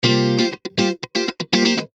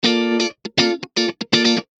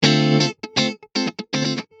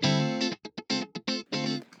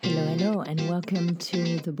Welcome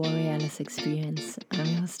to the Borealis Experience. I'm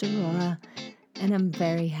your host Aurora, and I'm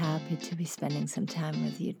very happy to be spending some time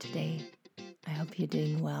with you today. I hope you're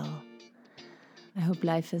doing well. I hope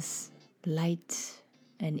life is light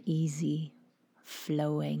and easy,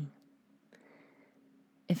 flowing.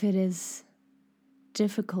 If it is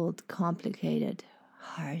difficult, complicated,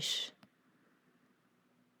 harsh,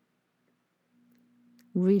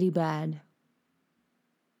 really bad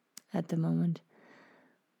at the moment,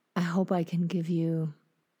 I hope I can give you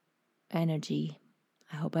energy.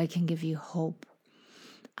 I hope I can give you hope.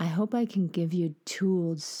 I hope I can give you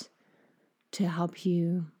tools to help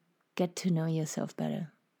you get to know yourself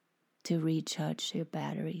better, to recharge your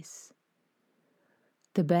batteries.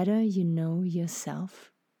 The better you know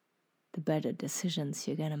yourself, the better decisions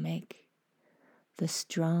you're going to make. The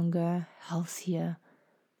stronger, healthier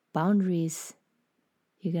boundaries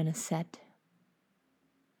you're going to set.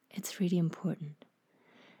 It's really important.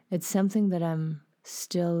 It's something that I'm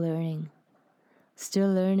still learning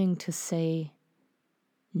to say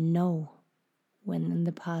no when in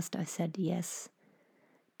the past I said yes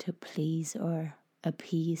to please or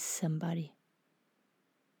appease somebody.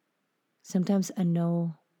 Sometimes a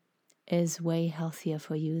no is way healthier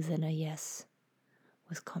for you than a yes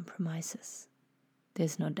with compromises.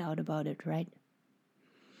 There's no doubt about it, right?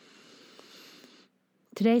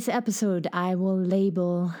 Today's episode I will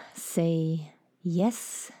label say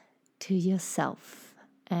yes to yourself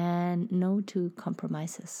and no to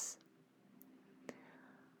compromises.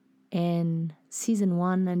 In season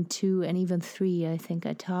 1 and 2 and even 3, I think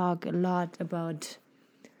I talk a lot about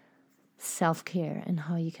self-care and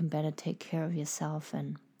how you can better take care of yourself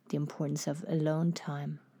and the importance of alone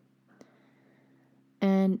time.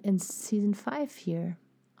 And in season 5 here,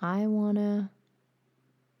 I want to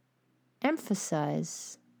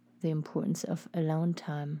emphasize the importance of alone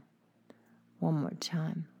time one more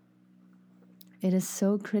time. It is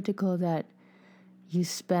so critical that you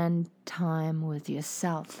spend time with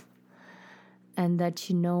yourself and that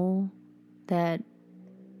you know that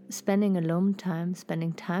spending alone time,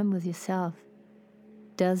 spending time with yourself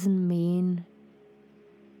doesn't mean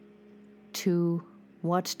to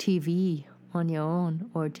watch TV on your own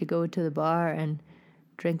or to go to the bar and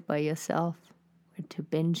drink by yourself or to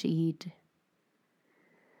binge eat.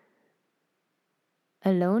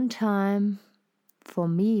 Alone time, for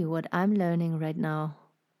me, what I'm learning right now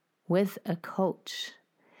with a coach,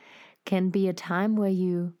 can be a time where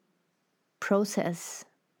you process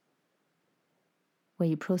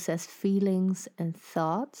feelings and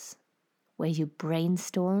thoughts, where you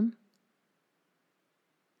brainstorm.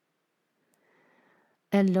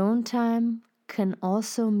 Alone time can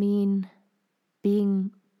also mean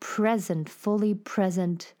being present, fully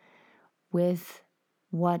present with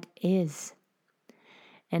what is.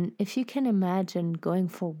 And if you can imagine going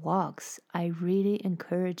for walks, I really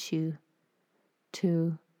encourage you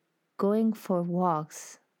to going for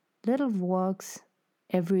walks, little walks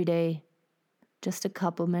every day, just a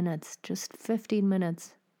couple minutes, just 15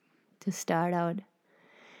 minutes to start out,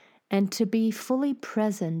 and to be fully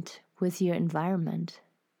present with your environment.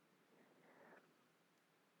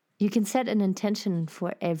 You can set an intention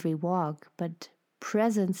for every walk, but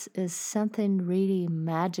presence is something really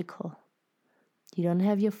magical. You don't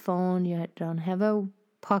have your phone, you don't have a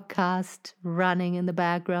podcast running in the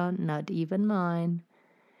background, not even mine.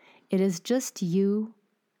 It is just you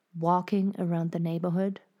walking around the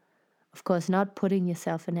neighborhood, of course not putting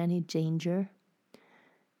yourself in any danger,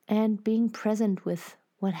 and being present with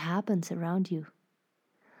what happens around you.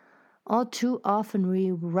 All too often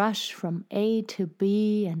we rush from A to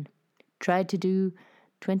B and try to do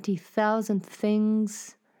 20,000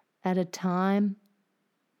 things at a time,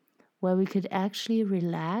 where we could actually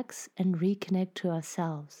relax and reconnect to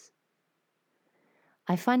ourselves.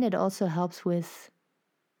 I find it also helps with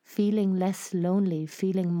feeling less lonely,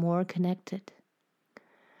 feeling more connected.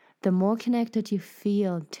 The more connected you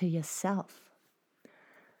feel to yourself,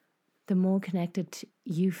 the more connected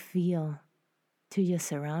you feel to your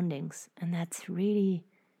surroundings. And that's really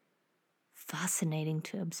fascinating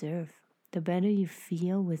to observe. The better you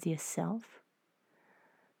feel with yourself,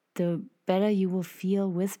 the better you will feel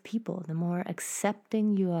with people. The more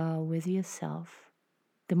accepting you are with yourself,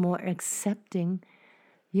 the more accepting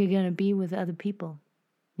you're going to be with other people.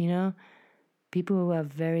 You know, people who are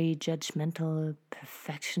very judgmental,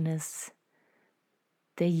 perfectionists,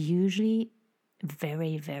 they're usually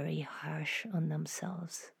very, very harsh on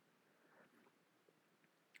themselves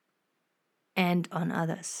and on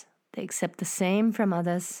others. They accept the same from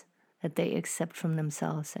others that they accept from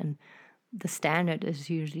themselves, and the standard is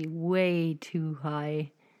usually way too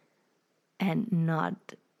high and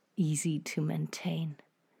not easy to maintain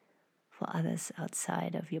for others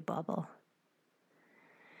outside of your bubble.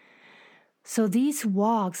 So these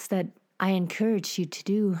walks that I encourage you to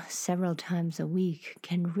do several times a week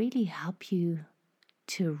can really help you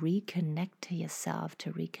to reconnect to yourself,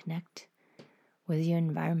 to reconnect with your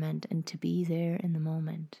environment, and to be there in the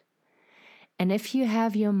moment. And if you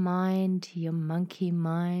have your mind, your monkey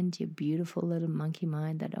mind, your beautiful little monkey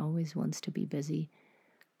mind that always wants to be busy,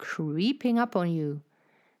 creeping up on you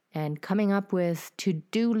and coming up with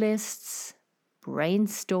to-do lists,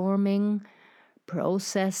 brainstorming,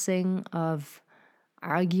 processing of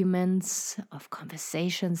arguments, of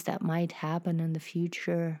conversations that might happen in the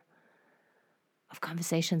future, of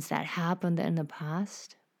conversations that happened in the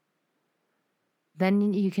past,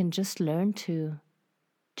 then you can just learn to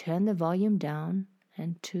turn the volume down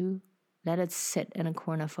and to let it sit in a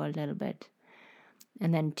corner for a little bit,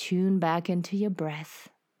 and then tune back into your breath,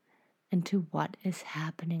 into what is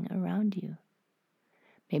happening around you.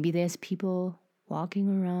 Maybe there's people walking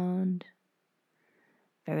around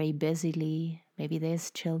very busily. Maybe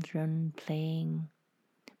there's children playing.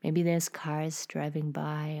 Maybe there's cars driving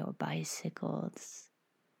by or bicycles.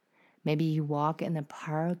 Maybe you walk in the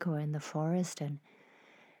park or in the forest and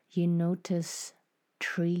you notice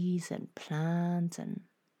trees and plants and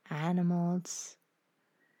animals.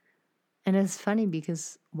 And it's funny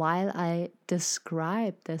because while I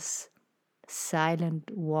describe this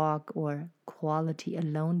silent walk or quality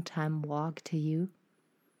alone time walk to you,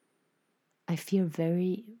 I feel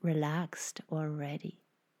very relaxed already.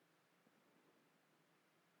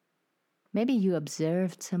 Maybe you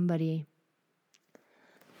observed somebody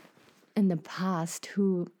in the past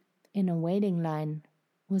who, in a waiting line,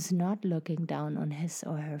 was not looking down on his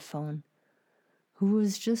or her phone, who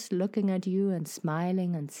was just looking at you and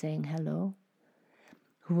smiling and saying hello,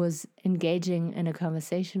 who was engaging in a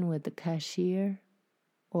conversation with the cashier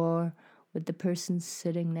or with the person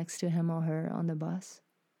sitting next to him or her on the bus.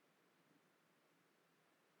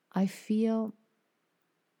 I feel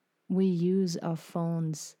we use our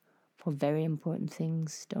phones for very important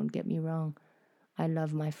things, don't get me wrong. I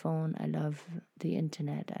love my phone, I love the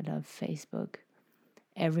internet, I love Facebook,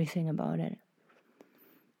 everything about it.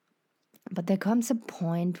 But there comes a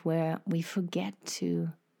point where we forget to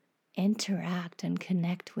interact and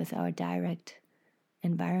connect with our direct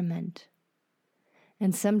environment.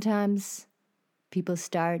 And sometimes people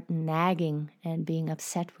start nagging and being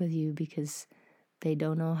upset with you because they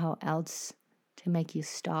don't know how else to make you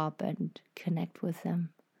stop and connect with them.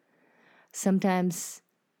 Sometimes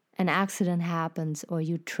an accident happens, or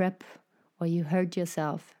you trip, or you hurt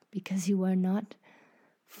yourself because you were not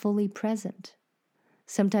fully present.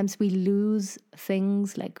 Sometimes we lose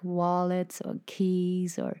things like wallets or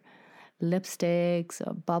keys or lipsticks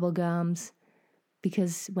or bubble gums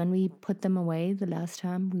because when we put them away the last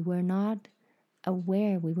time, we were not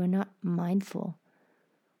aware, we were not mindful.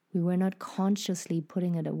 We were not consciously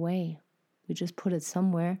putting it away. We just put it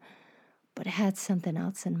somewhere, but had something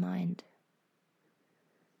else in mind.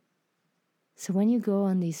 So when you go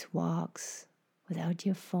on these walks without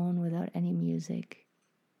your phone, without any music,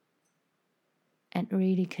 and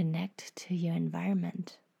really connect to your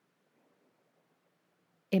environment,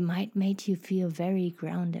 it might make you feel very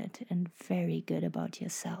grounded and very good about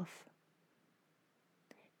yourself.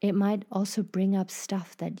 It might also bring up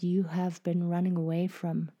stuff that you have been running away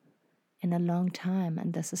from in a long time,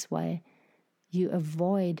 and this is why you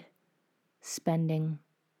avoid spending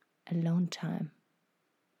alone time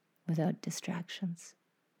without distractions.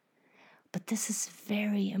 But this is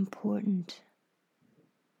very important.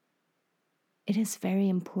 It is very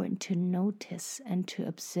important to notice and to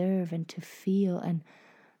observe and to feel, and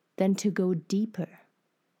then to go deeper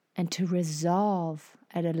and to resolve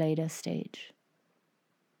at a later stage.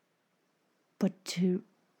 But to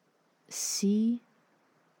see,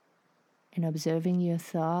 in observing your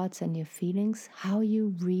thoughts and your feelings, how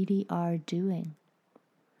you really are doing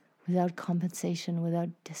without compensation, without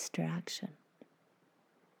distraction.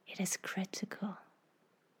 It is critical.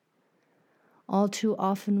 All too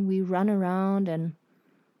often we run around and,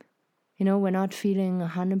 we're not feeling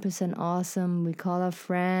 100% awesome. We call our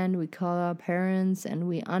friend, we call our parents, and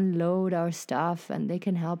we unload our stuff, and they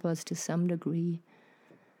can help us to some degree.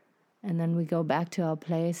 And then we go back to our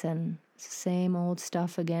place and same old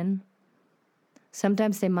stuff again.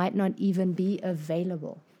 Sometimes they might not even be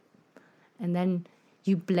available. And then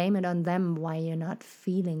you blame it on them why you're not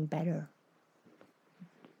feeling better.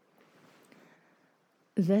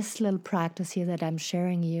 This little practice here that I'm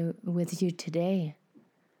sharing with you today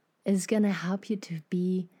is going to help you to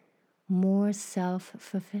be more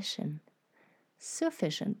sufficient.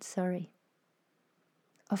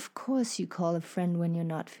 Of course you call a friend when you're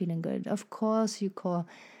not feeling good. Of course you call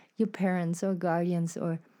your parents or guardians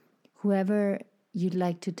or whoever you'd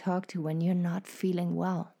like to talk to when you're not feeling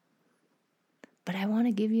well. But I want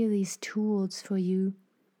to give you these tools for you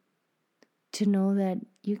to know that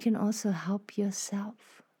you can also help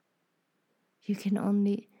yourself. You can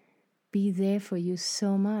only be there for you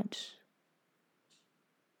so much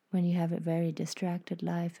when you have a very distracted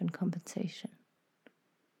life and compensation.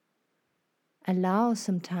 Allow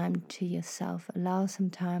some time to yourself. Allow some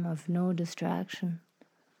time of no distraction.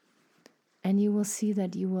 And you will see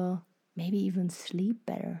that you will maybe even sleep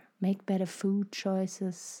better, make better food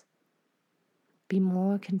choices, be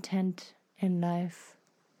more content in life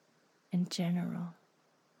in general,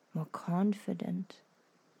 more confident.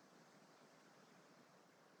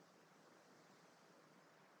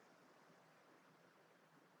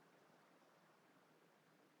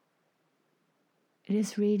 It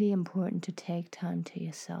is really important to take time to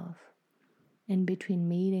yourself in between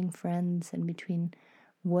meeting friends and between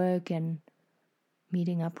work and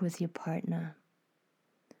meeting up with your partner.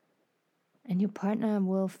 And your partner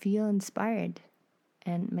will feel inspired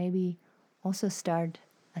and maybe also start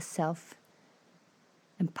a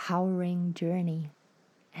self-empowering journey.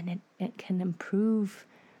 And it can improve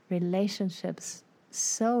relationships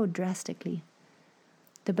so drastically.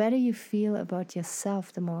 The better you feel about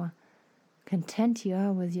yourself, the more content you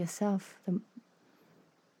are with yourself, the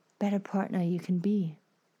better partner you can be.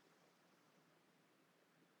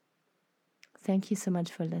 Thank you so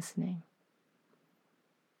much for listening.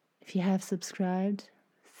 If you have subscribed,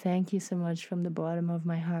 thank you so much from the bottom of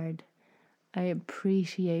my heart. I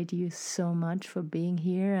appreciate you so much for being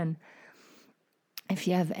here. And if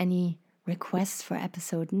you have any requests for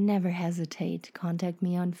episode, never hesitate. Contact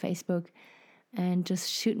me on Facebook and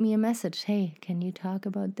just shoot me a message. Hey, can you talk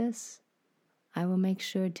about this? I will make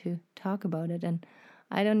sure to talk about it. And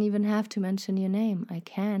I don't even have to mention your name. I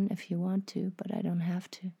can if you want to, but I don't have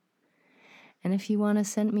to. And if you want to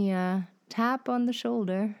send me a tap on the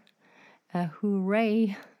shoulder, a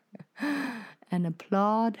hooray, an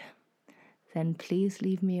applaud, then please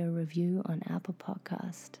leave me a review on Apple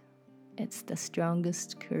Podcast. It's the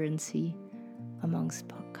strongest currency amongst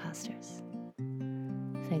podcasters.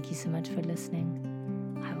 Thank you so much for listening.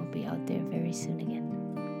 I will be out there very soon again.